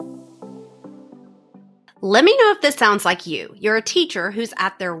Let me know if this sounds like you. You're a teacher who's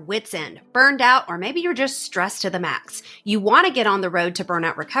at their wits' end, burned out, or maybe you're just stressed to the max. You want to get on the road to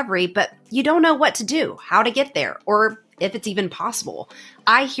burnout recovery, but you don't know what to do, how to get there, or if it's even possible.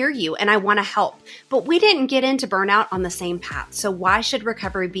 I hear you and I want to help, but we didn't get into burnout on the same path, so why should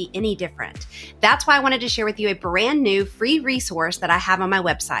recovery be any different? That's why I wanted to share with you a brand new free resource that I have on my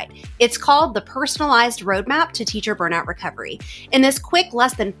website. It's called the Personalized Roadmap to Teacher Burnout Recovery. In this quick,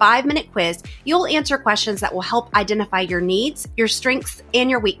 less than 5-minute quiz, you'll answer questions that will help identify your needs, your strengths, and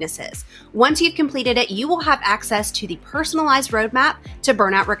your weaknesses. Once you've completed it, you will have access to the personalized roadmap to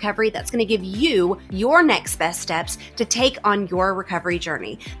burnout recovery that's going to give you your next best steps to take on your recovery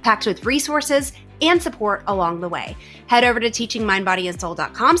journey, packed with resources and support along the way. Head over to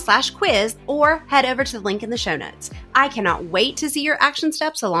teachingmindbodyandsoul.com/quiz or head over to the link in the show notes. I cannot wait to see your action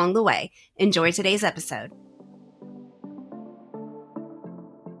steps along the way. Enjoy today's episode.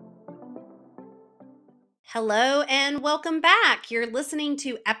 Hello and welcome back. You're listening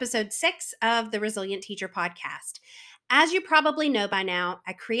to episode 6 of the Resilient Teacher Podcast. As you probably know by now,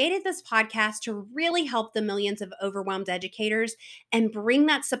 I created this podcast to really help the millions of overwhelmed educators and bring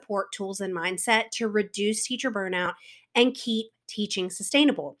that support, tools, and mindset to reduce teacher burnout and keep teaching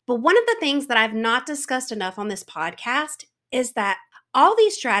sustainable. But one of the things that I've not discussed enough on this podcast is that all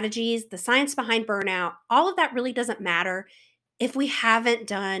these strategies, the science behind burnout, all of that really doesn't matter if we haven't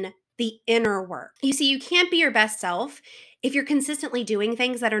done the inner work. You see, you can't be your best self if you're consistently doing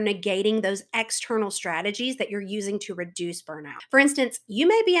things that are negating those external strategies that you're using to reduce burnout. For instance, you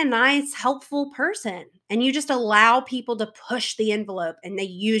may be a nice, helpful person and you just allow people to push the envelope and they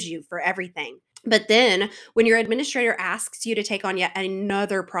use you for everything. But then when your administrator asks you to take on yet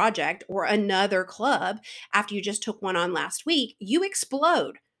another project or another club after you just took one on last week, you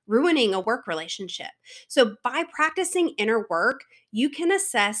explode, ruining a work relationship. So by practicing inner work, you can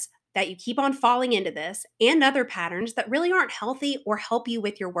assess that you keep on falling into this and other patterns that really aren't healthy or help you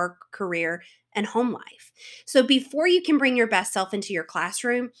with your work, career, and home life. So before you can bring your best self into your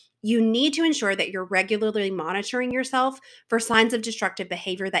classroom, you need to ensure that you're regularly monitoring yourself for signs of destructive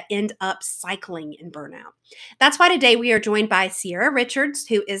behavior that end up cycling in burnout. That's why today we are joined by Sierra Richards,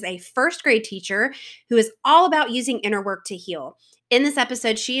 who is a first grade teacher who is all about using inner work to heal. In this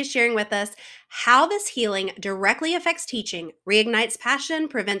episode, she is sharing with us how this healing directly affects teaching, reignites passion,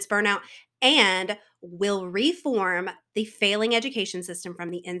 prevents burnout, and will reform the failing education system from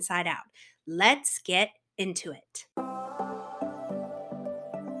the inside out. Let's get into it.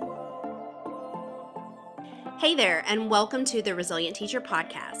 Hey there, and welcome to the Resilient Teacher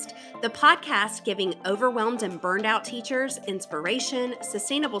Podcast, the podcast giving overwhelmed and burned out teachers inspiration,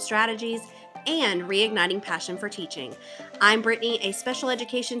 sustainable strategies, and reigniting passion for teaching. I'm Brittany, a special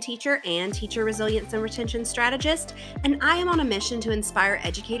education teacher and teacher resilience and retention strategist, and I am on a mission to inspire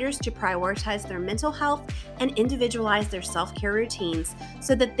educators to prioritize their mental health and individualize their self-care routines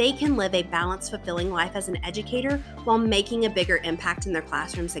so that they can live a balanced, fulfilling life as an educator while making a bigger impact in their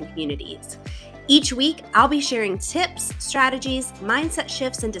classrooms and communities. Each week, I'll be sharing tips, strategies, mindset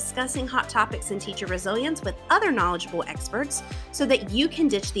shifts, and discussing hot topics in teacher resilience with other knowledgeable experts so that you can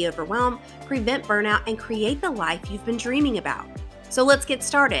ditch the overwhelm, prevent burnout, and create the life you've been dreaming about. So let's get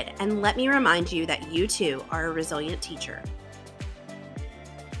started, and let me remind you that you too are a resilient teacher.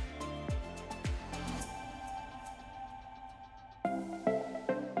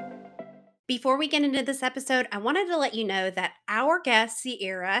 Before we get into this episode, I wanted to let you know that our guest,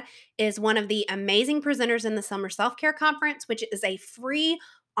 Sierra, is one of the amazing presenters in the Summer Self-Care Conference, which is a free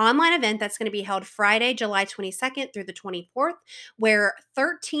online event that's going to be held Friday, July 22nd through the 24th, where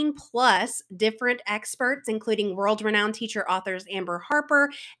 13 plus different experts, including world-renowned teacher authors Amber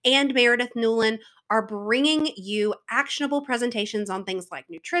Harper and Meredith Newland, are bringing you actionable presentations on things like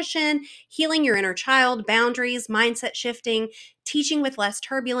nutrition, healing your inner child, boundaries, mindset shifting, teaching with less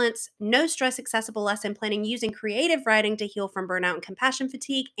turbulence, no stress accessible lesson planning, using creative writing to heal from burnout and compassion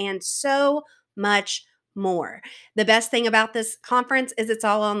fatigue, and so much more. The best thing about this conference is it's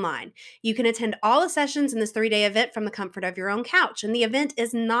all online. You can attend all the sessions in this 3-day event from the comfort of your own couch. And the event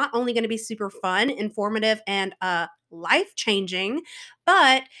is not only going to be super fun, informative, and life-changing,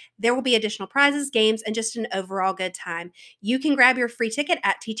 but there will be additional prizes, games, and just an overall good time. You can grab your free ticket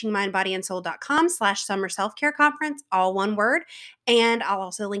at teachingmindbodyandsoul.com/summer self-care conference, all one word. And I'll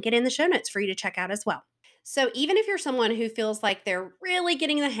also link it in the show notes for you to check out as well. So even if you're someone who feels like they're really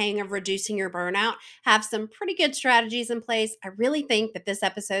getting the hang of reducing your burnout, have some pretty good strategies in place, I really think that this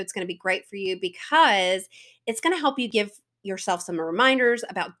episode is going to be great for you because it's going to help you give yourself some reminders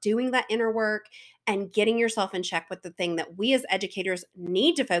about doing that inner work and getting yourself in check with the thing that we as educators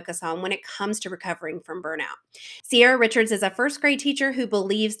need to focus on when it comes to recovering from burnout. Sierra Richards is a first grade teacher who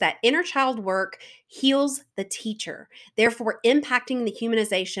believes that inner child work heals the teacher, therefore impacting the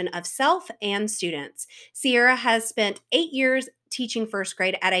humanization of self and students. Sierra has spent 8 years teaching first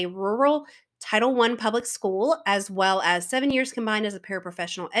grade at a rural Title I public school, as well as 7 years combined as a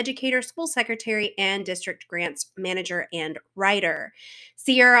paraprofessional educator, school secretary, and district grants manager and writer.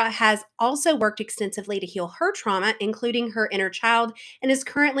 Sierra has also worked extensively to heal her trauma, including her inner child, and is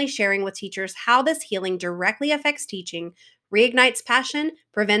currently sharing with teachers how this healing directly affects teaching, reignites passion,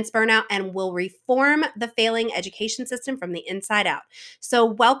 prevents burnout, and will reform the failing education system from the inside out. So,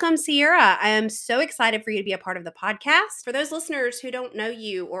 welcome, Sierra. I am so excited for you to be a part of the podcast. For those listeners who don't know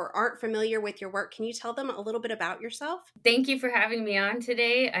you or aren't familiar with your work, can you tell them a little bit about yourself? Thank you for having me on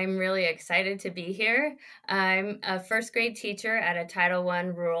today. I'm really excited to be here. I'm a first grade teacher at a Title I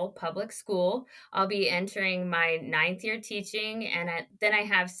rural public school. I'll be entering my ninth year teaching, and then I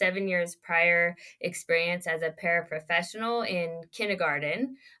have 7 years prior experience as a paraprofessional in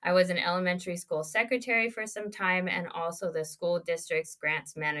kindergarten. I was an elementary school secretary for some time and also the school district's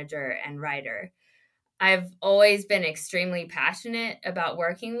grants manager and writer. I've always been extremely passionate about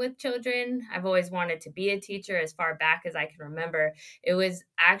working with children. I've always wanted to be a teacher as far back as I can remember. It was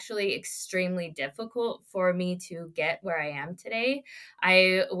actually extremely difficult for me to get where I am today.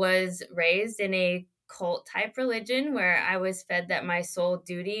 I was raised in a cult type religion where I was fed that my sole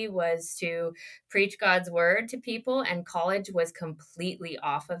duty was to preach God's word to people, and college was completely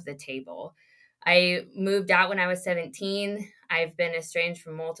off of the table. I moved out when I was 17. I've been estranged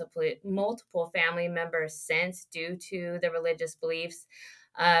from multiple family members since due to the religious beliefs.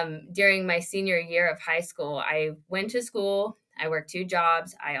 During my senior year of high school, I went to school. I worked two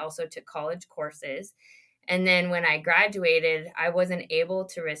jobs. I also took college courses. And then when I graduated, I wasn't able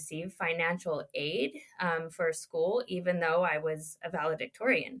to receive financial aid for school, even though I was a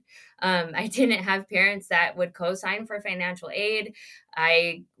valedictorian. I didn't have parents that would co sign for financial aid.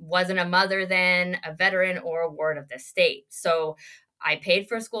 I wasn't a mother then, a veteran, or a ward of the state. So I paid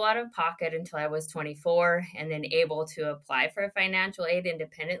for school out of pocket until I was 24 and then able to apply for financial aid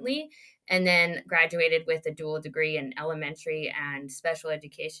independently, and then graduated with a dual degree in elementary and special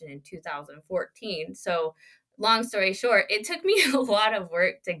education in 2014. So, long story short, it took me a lot of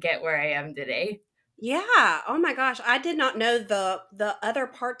work to get where I am today. Yeah. Oh my gosh, I did not know the other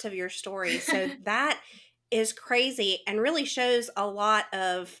parts of your story. So that is crazy and really shows a lot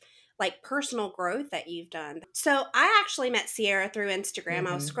of like personal growth that you've done. So I actually met Sierra through Instagram.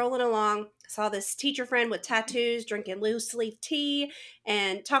 I was Hmm. scrolling along, saw this teacher friend with tattoos, drinking loose leaf tea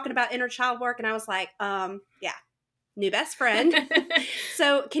and talking about inner child work, and I was like, yeah, new best friend.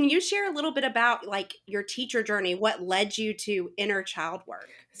 So can you share a little bit about like your teacher journey? What led you to inner child work?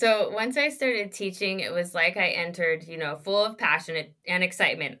 So once I started teaching, it was like I entered, full of passion and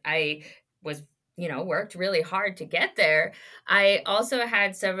excitement. I was, worked really hard to get there. I also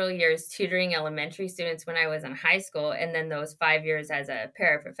had several years tutoring elementary students when I was in high school, and then those 5 years as a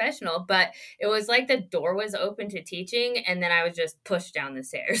paraprofessional. But it was like the door was open to teaching, and then I was just pushed down the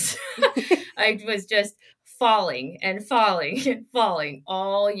stairs. I was just falling and falling and falling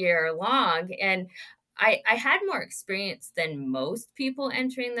all year long. And I had more experience than most people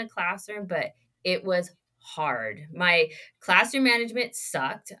entering the classroom, but it was hard. My classroom management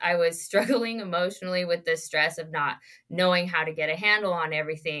sucked. I was struggling emotionally with the stress of not knowing how to get a handle on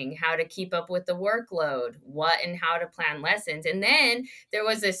everything, how to keep up with the workload, what and how to plan lessons. And then there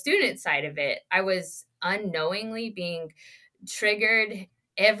was the student side of it. I was unknowingly being triggered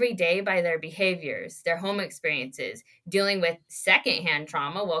every day by their behaviors, their home experiences, dealing with secondhand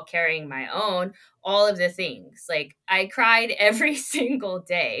trauma while carrying my own, all of the things. Like I cried every single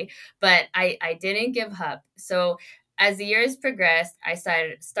day, but I didn't give up. So as the years progressed, I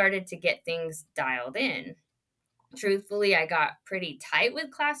started to get things dialed in. Truthfully, I got pretty tight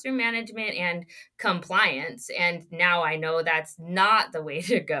with classroom management and compliance, and now I know that's not the way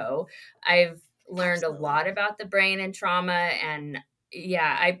to go. I've learned a Absolutely. lot about the brain and trauma, and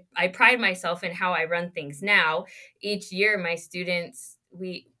yeah, I pride myself in how I run things now. Each year my students,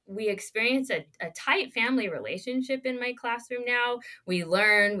 we experience a tight family relationship in my classroom now. We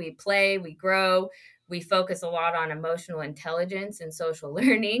learn, we play, we grow. We focus a lot on emotional intelligence and social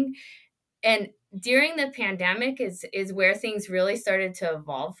learning, and during the pandemic is where things really started to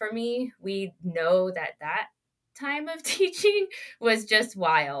evolve for me. We know that that time of teaching was just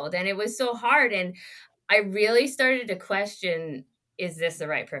wild, and it was so hard, and I really started to question, is this the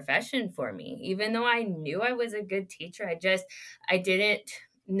right profession for me? Even though I knew I was a good teacher, I didn't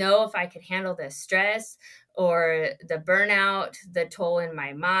know if I could handle the stress or the burnout, the toll in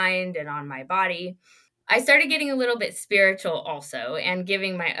my mind and on my body. I started getting a little bit spiritual also, and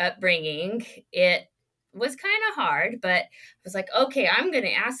giving my upbringing, it was kind of hard, but I was like, okay, I'm going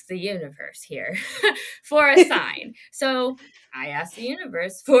to ask the universe here for a sign. So I asked the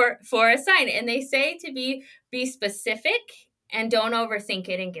universe for a sign, and they say to be specific and don't overthink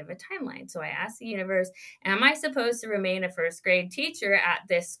it and give a timeline. So I asked the universe, am I supposed to remain a first grade teacher at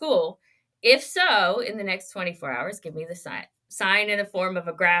this school? If so, in the next 24 hours, give me the sign in the form of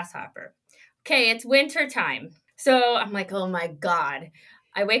a grasshopper. Okay, it's winter time. So I'm like, oh my God.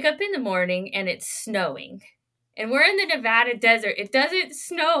 I wake up in the morning and it's snowing. And we're in the Nevada desert. It doesn't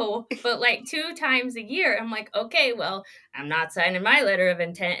snow, but like 2 times a year. I'm like, okay, well, I'm not signing my letter of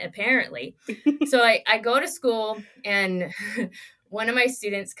intent, apparently. So I go to school, and one of my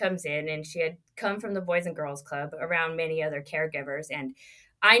students comes in, and she had come from the Boys and Girls Club around many other caregivers. And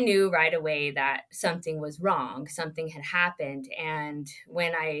I knew right away that something was wrong, something had happened. And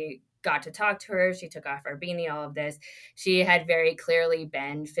when I got to talk to her, she took off her beanie, all of this. She had very clearly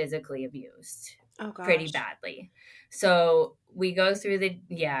been physically abused Oh pretty gosh. badly. So we go through the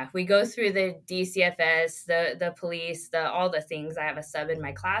DCFS, the police, the all the things. I have a sub in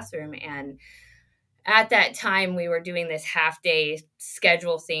my classroom, and at that time we were doing this half day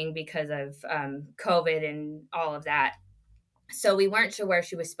schedule thing because of COVID and all of that. So we weren't sure where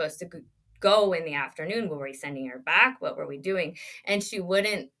she was supposed to go in the afternoon. Were we sending her back? What were we doing? And she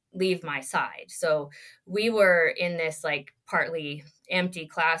wouldn't leave my side. So we were in this like partly empty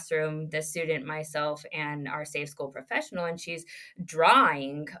classroom, the student, myself, and our safe school professional, and she's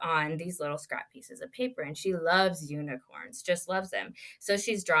drawing on these little scrap pieces of paper, and she loves unicorns, just loves them. So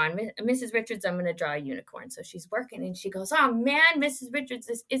she's drawing, Mrs. Richards, I'm going to draw a unicorn. So she's working, and she goes, oh man, Mrs. Richards,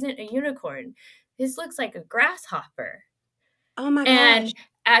 this isn't a unicorn. This looks like a grasshopper. Oh my gosh. And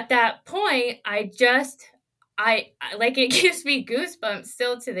at that point, I like, it gives me goosebumps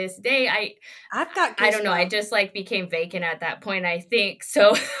still to this day. I've got I don't know, I goosebumps. just, like, became vacant at that point, I think.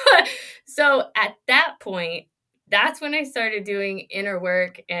 So so at that point, that's when I started doing inner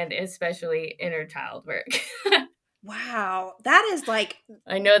work, and especially inner child work. Wow. That is like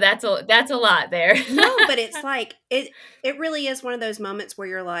I know that's a lot there. no, but it's like it really is one of those moments where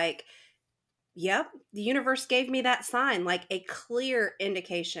you're like, yep, the universe gave me that sign, like a clear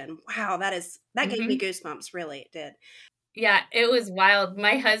indication. Wow, that gave me Mhm. goosebumps, really, it did. Yeah, it was wild.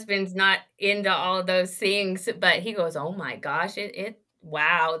 My husband's not into all those things, but he goes, "Oh my gosh, it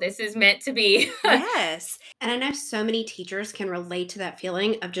wow, this is meant to be." Yes. And I know so many teachers can relate to that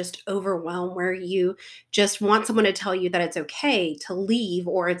feeling of just overwhelm where you just want someone to tell you that it's okay to leave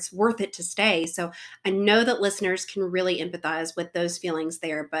or it's worth it to stay. So I know that listeners can really empathize with those feelings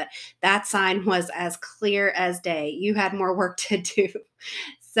there, but that sign was as clear as day. You had more work to do.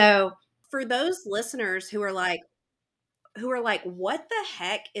 So for those listeners who are like, what the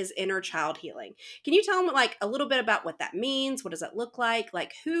heck is inner child healing? Can you tell them like a little bit about what that means? What does it look like?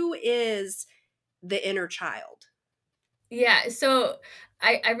 Like, who is the inner child? Yeah, so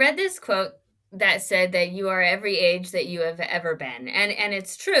I read this quote that said that you are every age that you have ever been. And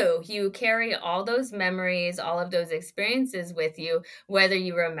it's true. You carry all those memories, all of those experiences with you, whether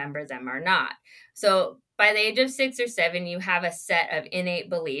you remember them or not. So by the age of 6 or 7, you have a set of innate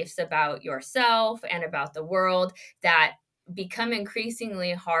beliefs about yourself and about the world that become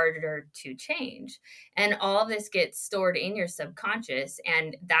increasingly harder to change. And all of this gets stored in your subconscious,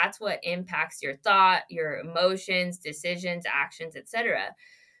 and that's what impacts your thought, your emotions, decisions, actions, etc.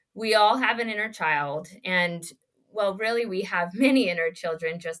 We all have an inner child, and well, really, we have many inner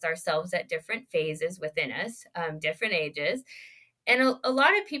children, just ourselves at different phases within us, different ages. And a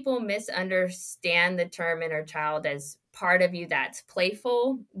lot of people misunderstand the term inner child as part of you that's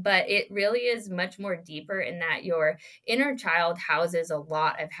playful, but it really is much more deeper in that your inner child houses a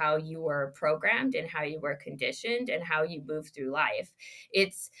lot of how you were programmed and how you were conditioned and how you move through life.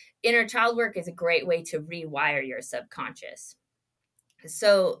 It's Inner child work is a great way to rewire your subconscious.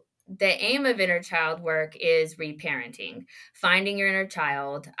 So the aim of inner child work is reparenting, finding your inner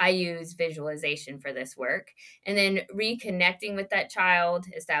child. I use visualization for this work, and then reconnecting with that child,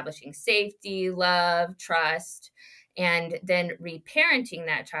 establishing safety, love, trust, and then reparenting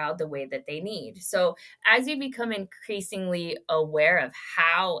that child the way that they need. So as you become increasingly aware of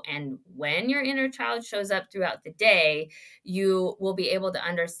how and when your inner child shows up throughout the day, you will be able to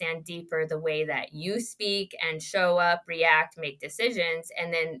understand deeper the way that you speak and show up, react, make decisions,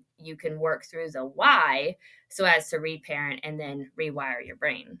 and then you can work through the why so as to reparent and then rewire your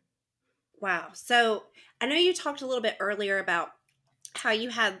brain. Wow. So I know you talked a little bit earlier about how you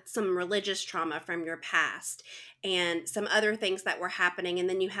had some religious trauma from your past and some other things that were happening, and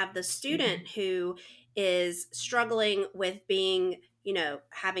then you have the Mhm. student who is struggling with being,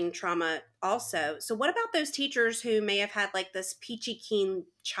 having trauma also. So what about those teachers who may have had like this peachy keen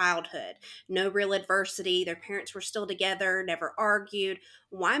childhood, no real adversity, their parents were still together, never argued?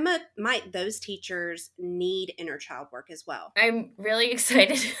 Why might those teachers need inner child work as well? I'm really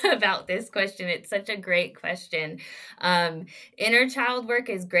excited about this question. It's such a great question. Um, Inner child work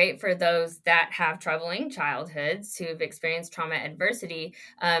is great for those that have troubling childhoods who've experienced trauma adversity.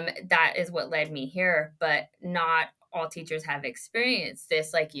 That is what led me here, but not all teachers have experienced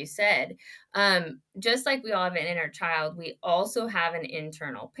this, like you said. Just like we all have an inner child, we also have an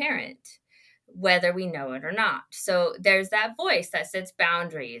internal parent, whether we know it or not. So there's that voice that sets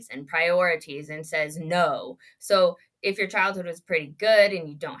boundaries and priorities and says no. So if your childhood was pretty good and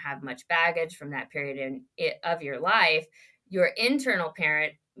you don't have much baggage from that period of your life, your internal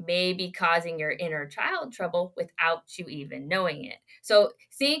parent may be causing your inner child trouble without you even knowing it. So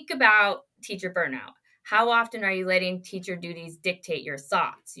think about teacher burnout. How often are you letting teacher duties dictate your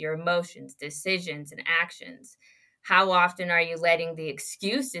thoughts, your emotions, decisions, and actions? How often are you letting the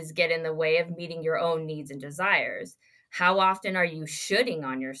excuses get in the way of meeting your own needs and desires? How often are you shooting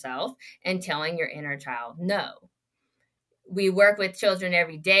on yourself and telling your inner child no? We work with children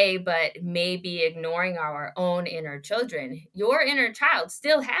every day, but maybe ignoring our own inner children. Your inner child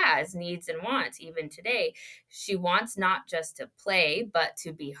still has needs and wants, even today. She wants not just to play, but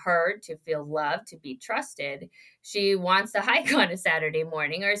to be heard, to feel loved, to be trusted. She wants to hike on a Saturday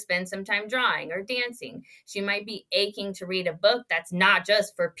morning or spend some time drawing or dancing. She might be aching to read a book that's not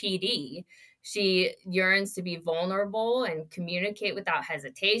just for PD. She yearns to be vulnerable and communicate without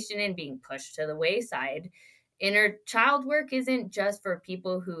hesitation and being pushed to the wayside. Inner child work isn't just for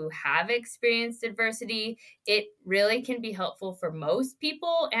people who have experienced adversity. It really can be helpful for most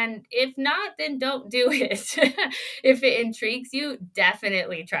people. And if not, then don't do it. If it intrigues you,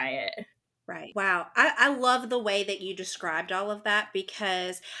 definitely try it. Right. Wow. I love the way that you described all of that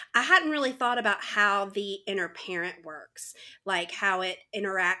because I hadn't really thought about how the inner parent works, like how it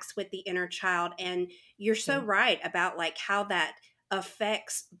interacts with the inner child. And you're so Mhm. right about like how that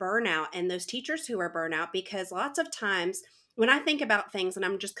affects burnout and those teachers who are burnout, because lots of times when I think about things and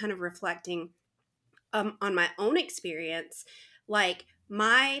I'm just kind of reflecting on my own experience, like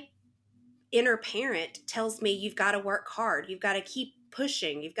my inner parent tells me you've got to work hard, you've got to keep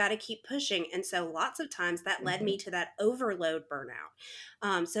pushing, you've got to keep pushing. And so lots of times that led me Mhm. to that overload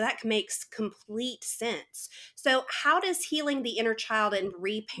burnout. So that makes complete sense. So how does healing the inner child and Mhm.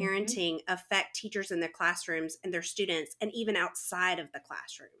 reparenting affect teachers in their classrooms and their students and even outside of the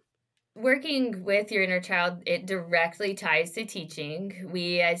classroom? Working with your inner child, it directly ties to teaching.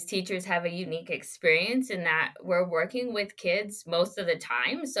 We as teachers have a unique experience in that we're working with kids most of the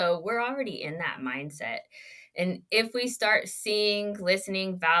time. So we're already in that mindset. And if we start seeing,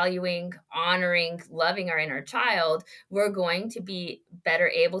 listening, valuing, honoring, loving our inner child, we're going to be better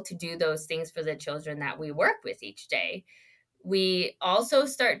able to do those things for the children that we work with each day. We also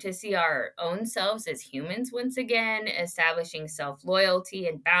start to see our own selves as humans once again, establishing self loyalty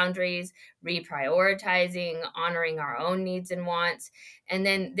and boundaries, reprioritizing, honoring our own needs and wants. And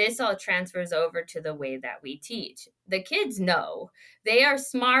then this all transfers over to the way that we teach. The kids know they are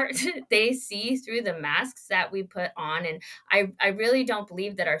smart, they see through the masks that we put on. And I really don't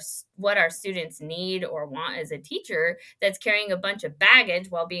believe that what our students need or want as a teacher that's carrying a bunch of baggage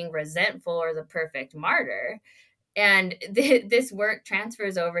while being resentful or the perfect martyr. And this work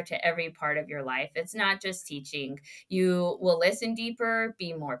transfers over to every part of your life. It's not just teaching. You will listen deeper,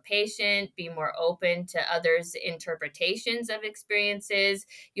 be more patient, be more open to others' interpretations of experiences.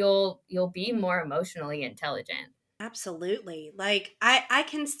 You'll be more emotionally intelligent. Absolutely. Like I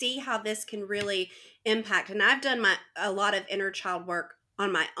can see how this can really impact, and I've done my a lot of inner child work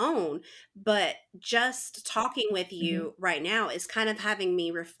on my own, but just talking with Mhm. you right now is kind of having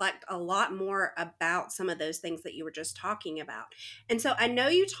me reflect a lot more about some of those things that you were just talking about. And so I know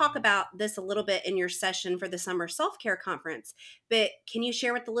you talk about this a little bit in your session for the summer self-care conference, but can you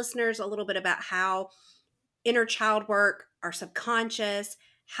share with the listeners a little bit about how inner child work, our subconscious,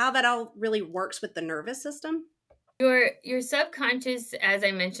 how that all really works with the nervous system? Your subconscious, as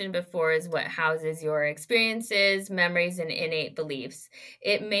I mentioned before, is what houses your experiences, memories, and innate beliefs.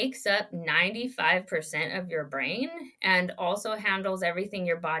 It makes up 95% of your brain and also handles everything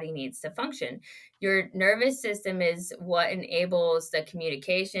your body needs to function. Your nervous system is what enables the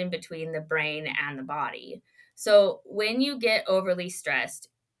communication between the brain and the body. So when you get overly stressed,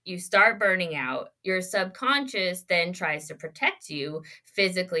 you start burning out, your subconscious then tries to protect you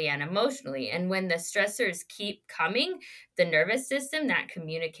physically and emotionally. And when the stressors keep coming, the nervous system, that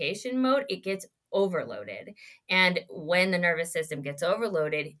communication mode, it gets overloaded. And when the nervous system gets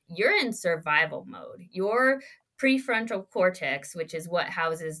overloaded, you're in survival mode. Your prefrontal cortex, which is what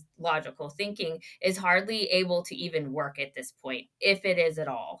houses logical thinking, is hardly able to even work at this point, if it is at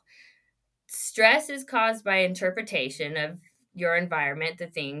all. Stress is caused by interpretation of your environment, the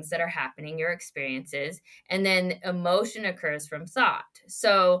things that are happening, your experiences, and then emotion occurs from thought.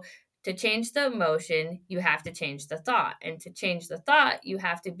 So, to change the emotion, you have to change the thought. And to change the thought, you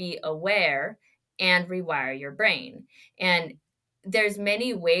have to be aware and rewire your brain. And there's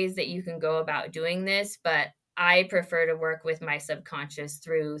many ways that you can go about doing this, but I prefer to work with my subconscious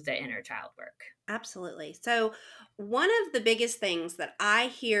through the inner child work. Absolutely. So, one of the biggest things that I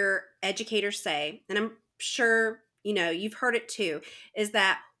hear educators say, and I'm sure you've heard it too, is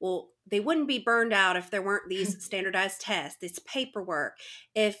that, well, they wouldn't be burned out if there weren't these standardized tests, this paperwork,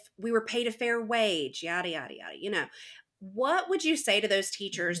 if we were paid a fair wage, yada, yada, yada. What would you say to those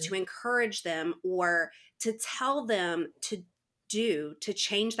teachers Mhm. to encourage them or to tell them to do to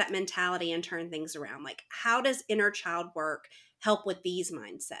change that mentality and turn things around? Like, how does inner child work help with these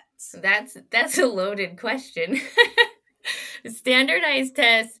mindsets? That's a loaded question. Standardized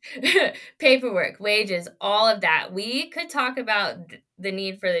tests, paperwork, wages, all of that. We could talk about the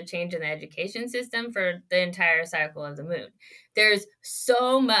need for the change in the education system for the entire cycle of the moon. There's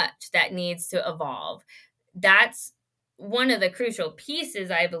so much that needs to evolve. That's one of the crucial pieces,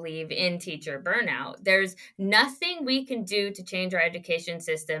 I believe, in teacher burnout. There's nothing we can do to change our education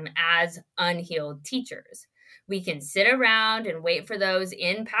system as unhealed teachers. We can sit around and wait for those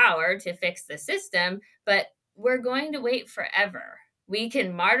in power to fix the system, but we're going to wait forever. We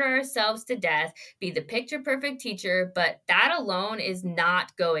can martyr ourselves to death, be the picture perfect teacher, but that alone is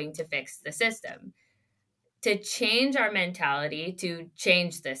not going to fix the system. To change our mentality, to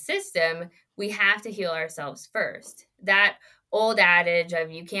change the system, we have to heal ourselves first. That old adage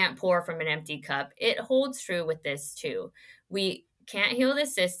of you can't pour from an empty cup, it holds true with this too. We can't heal the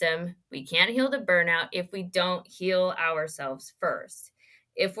system, we can't heal the burnout if we don't heal ourselves first.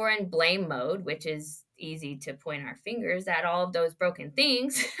 If we're in blame mode, which is easy to point our fingers at all of those broken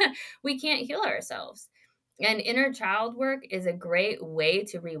things, we can't heal ourselves. And inner child work is a great way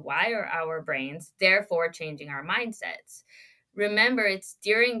to rewire our brains, therefore changing our mindsets. Remember, it's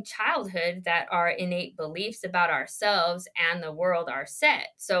during childhood that our innate beliefs about ourselves and the world are set.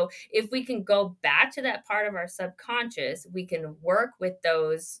 So, if we can go back to that part of our subconscious, we can work with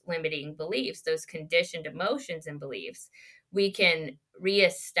those limiting beliefs, those conditioned emotions and beliefs. We can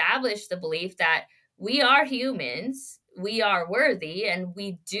reestablish the belief that we are humans, we are worthy, and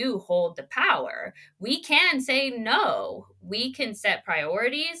we do hold the power. We can say no. We can set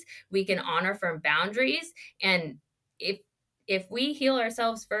priorities. We can honor firm boundaries. And if if we heal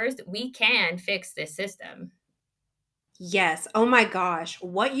ourselves first, we can fix this system. Yes. Oh my gosh.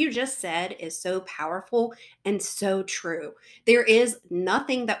 What you just said is so powerful and so true. There is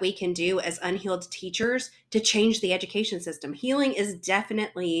nothing that we can do as unhealed teachers to change the education system. Healing is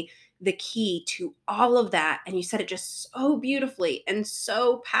definitely the key to all of that. And you said it just so beautifully and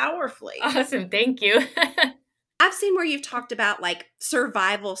so powerfully. Awesome. Thank you. I've seen where you've talked about like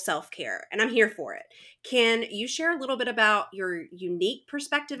survival self care, and I'm here for it. Can you share a little bit about your unique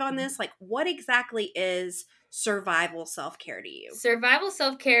perspective on this? Like, what exactly is survival self care to you? Survival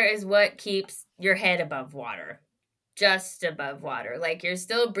self care is what keeps your head above water, just above water. Like you're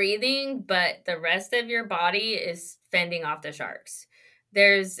still breathing, but the rest of your body is fending off the sharks.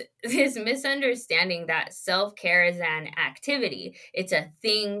 There's this misunderstanding that self care is an activity, it's a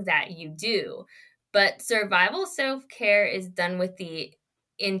thing that you do. But survival self care is done with the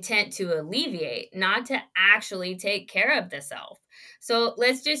intent to alleviate, not to actually take care of the self. So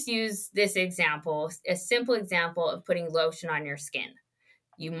let's just use this example, a simple example of putting lotion on your skin.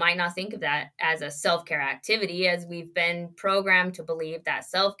 You might not think of that as a self care activity, as we've been programmed to believe that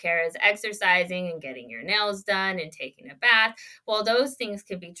self care is exercising and getting your nails done and taking a bath. While those things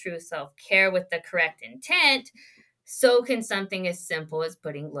can be true self care with the correct intent, so can something as simple as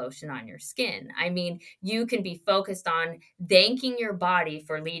putting lotion on your skin. I mean, you can be focused on thanking your body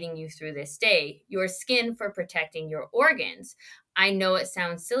for leading you through this day, your skin for protecting your organs. I know it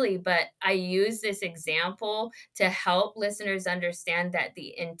sounds silly, but I use this example to help listeners understand that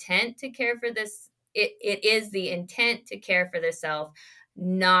the intent to care for this, it is the intent to care for the self,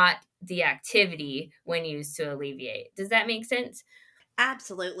 not the activity when used to alleviate. Does that make sense?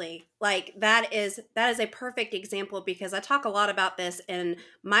 Absolutely. Like that is a perfect example because I talk a lot about this in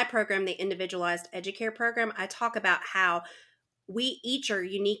my program, the individualized educare program. I talk about how we each are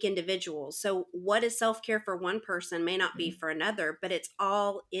unique individuals. So what is self-care for one person may not be Mhm. for another, but it's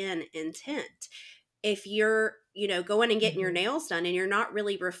all in intent. If you're, going and getting your Mhm. nails done and you're not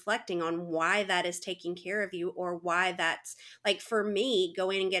really reflecting on why that is taking care of you, or why that's, like, for me,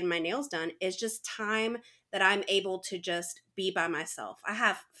 going and getting my nails done is just time that I'm able to just be by myself. I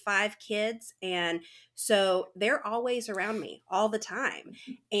have 5 kids, and so they're always around me all the time.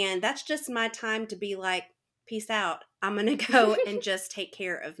 And that's just my time to be like, peace out. I'm going to go and just take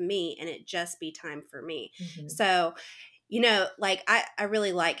care of me, and it just be time for me. Mhm. So, like, I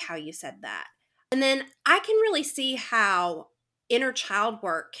really like how you said that. And then I can really see how inner child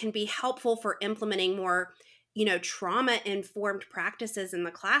work can be helpful for implementing more, trauma informed practices in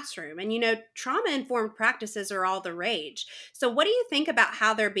the classroom. And, trauma informed practices are all the rage. So, what do you think about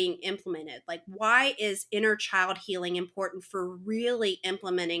how they're being implemented? Like, why is inner child healing important for really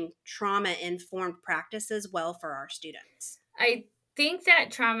implementing trauma informed practices well for our students? I think that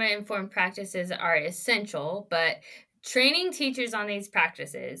trauma informed practices are essential, but training teachers on these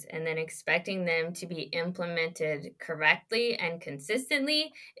practices and then expecting them to be implemented correctly and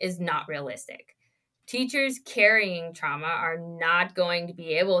consistently is not realistic. Teachers carrying trauma are not going to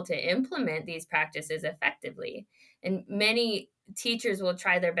be able to implement these practices effectively. And many teachers will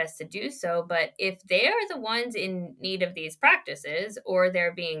try their best to do so, but if they are the ones in need of these practices or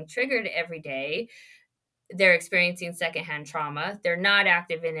they're being triggered every day, they're experiencing secondhand trauma. They're not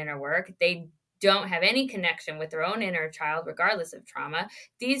active in inner work. They don't have any connection with their own inner child, regardless of trauma.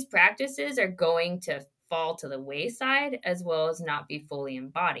 These practices are going to fall to the wayside as well as not be fully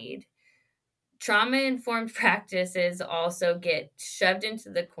embodied. Trauma informed practices also get shoved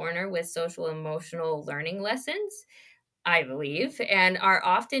into the corner with social emotional learning lessons, I believe, and are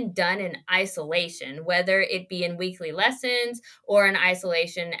often done in isolation, whether it be in weekly lessons or in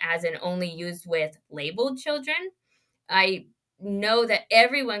isolation as in only used with labeled children. I know that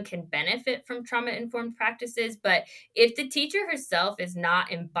everyone can benefit from trauma informed practices, but if the teacher herself is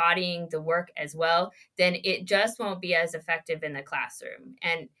not embodying the work as well, then it just won't be as effective in the classroom.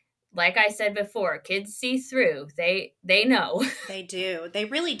 And like I said before, kids see through. They know. They do. They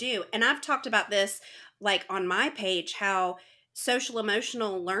really do. And I've talked about this, like, on my page, how social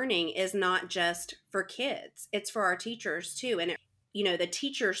emotional learning is not just for kids, it's for our teachers too. And the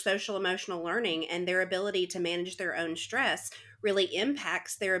teacher's social emotional learning and their ability to manage their own stress really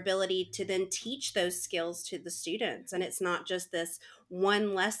impacts their ability to then teach those skills to the students. And it's not just this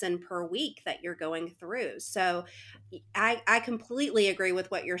one lesson per week that you're going through. So I completely agree with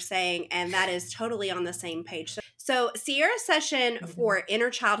what you're saying, and that is totally on the same page. So, Sierra's session Mhm. for inner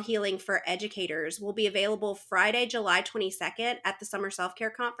child healing for educators will be available Friday, July 22nd at the Summer Self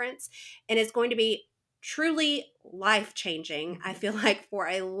Care Conference, and it's going to be truly life changing, I Mhm. feel like, for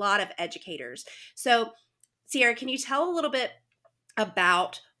a lot of educators. So, Sierra, can you tell a little bit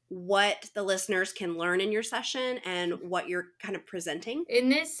about what the listeners can learn in your session and what you're kind of presenting? In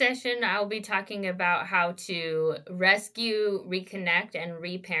this session, I'll be talking about how to rescue, reconnect, and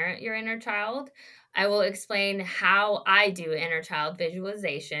reparent your inner child. I will explain how I do inner child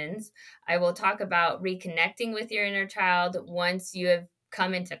visualizations. I will talk about reconnecting with your inner child once you have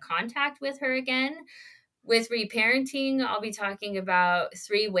come into contact with her again. With reparenting, I'll be talking about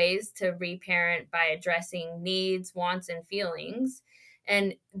 3 ways to reparent by addressing needs, wants, and feelings.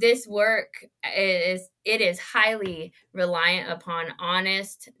 And this work is highly reliant upon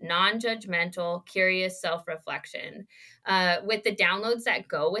honest, non-judgmental, curious self-reflection. With the downloads that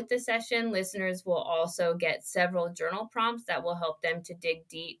go with the session, listeners will also get several journal prompts that will help them to dig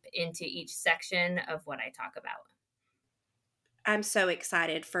deep into each section of what I talk about. I'm so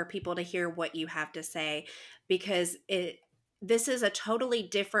excited for people to hear what you have to say, because this is a totally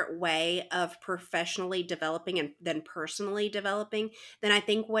different way of professionally developing and than personally developing than I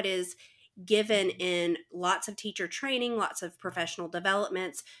think what is given Mhm. in lots of teacher training, lots of professional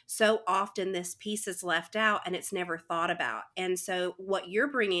developments. So often this piece is left out and it's never thought about. And so what you're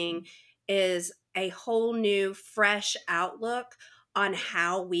bringing is a whole new fresh outlook on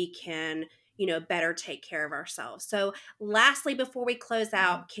how we can, better take care of ourselves. So lastly, before we close Mhm.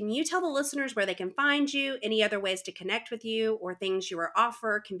 out, can you tell the listeners where they can find you, any other ways to connect with you, or things you are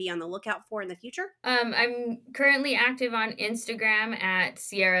offer can be on the lookout for in the future? I'm currently active on Instagram at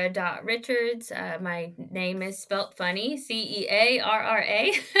Sierra.Richards. My name is spelt funny,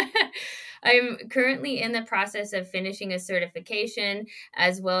 Cearra. I'm currently in the process of finishing a certification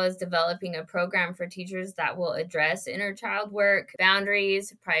as well as developing a program for teachers that will address inner child work,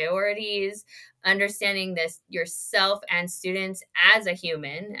 boundaries, priorities. understanding this yourself and students as a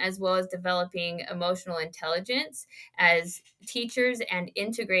human, as well as developing emotional intelligence as teachers and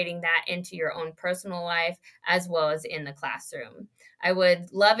integrating that into your own personal life as well as in the classroom. I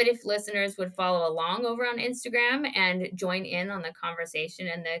would love it if listeners would follow along over on Instagram and join in on the conversation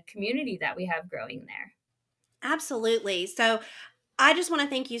and the community that we have growing there. Absolutely. So I just want to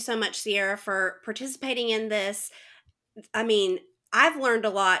thank you so much, Sierra, for participating in this. I mean, I've learned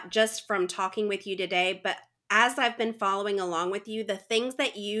a lot just from talking with you today, but as I've been following along with you, the things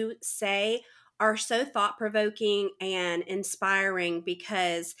that you say are so thought provoking and inspiring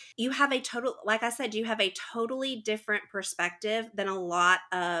because you have a total, like I said, you have a totally different perspective than a lot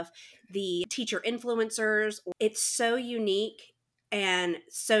of the teacher influencers. It's so unique and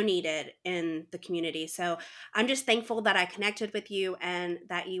so needed in the community. So I'm just thankful that I connected with you and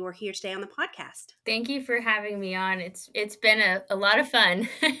that you were here today on the podcast. Thank you for having me on. It's been a lot of fun.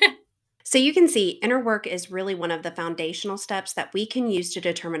 So you can see inner work is really one of the foundational steps that we can use to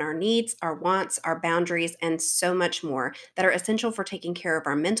determine our needs, our wants, our boundaries, and so much more that are essential for taking care of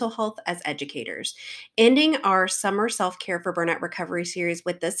our mental health as educators. Ending our summer self-care for burnout recovery series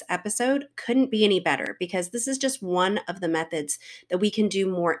with this episode couldn't be any better because this is just one of the methods that we can do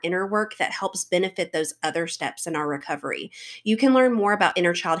more inner work that helps benefit those other steps in our recovery. You can learn more about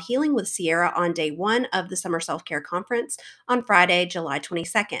inner child healing with Sierra on day 1 of the summer self-care conference on Friday, July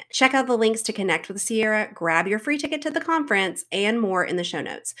 22nd. Check out the links to connect with Sierra, grab your free ticket to the conference, and more in the show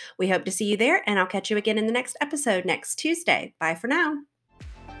notes. We hope to see you there, and I'll catch you again in the next episode next Tuesday. Bye for now.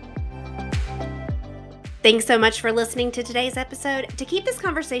 Thanks so much for listening to today's episode. To keep this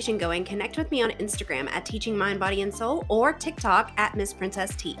conversation going, connect with me on Instagram at Teaching Mind, Body, and Soul or TikTok at Miss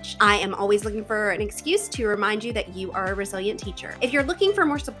Princess Teach. I am always looking for an excuse to remind you that you are a resilient teacher. If you're looking for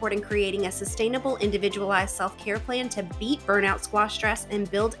more support in creating a sustainable, individualized self-care plan to beat burnout, squash stress, and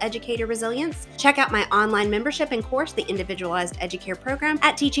build educator resilience, check out my online membership and course, the Individualized Educare Program,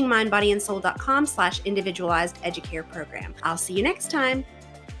 at teachingmindbodyandsoul.com/individualized educare program. I'll see you next time.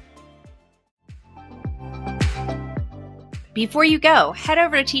 Before you go, head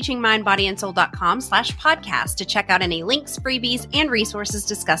over to teachingmindbodyandsoul.com/podcast to check out any links, freebies, and resources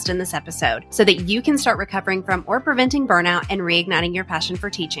discussed in this episode so that you can start recovering from or preventing burnout and reigniting your passion for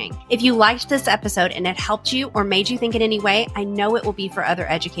teaching. If you liked this episode and it helped you or made you think in any way, I know it will be for other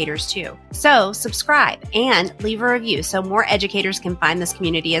educators too. So subscribe and leave a review so more educators can find this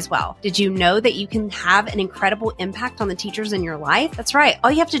community as well. Did you know that you can have an incredible impact on the teachers in your life? That's right.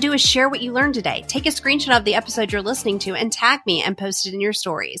 All you have to do is share what you learned today. Take a screenshot of the episode you're listening to and tag me and post it in your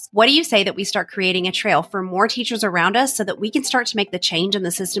stories. What do you say that we start creating a trail for more teachers around us so that we can start to make the change in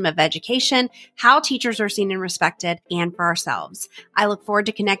the system of education, how teachers are seen and respected, and for ourselves? I look forward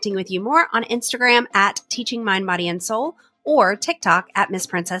to connecting with you more on Instagram at Teaching Mind, Body, and Soul or TikTok at Miss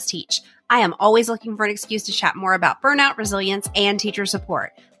Princess Teach. I am always looking for an excuse to chat more about burnout, resilience, and teacher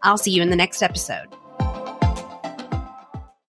support. I'll see you in the next episode.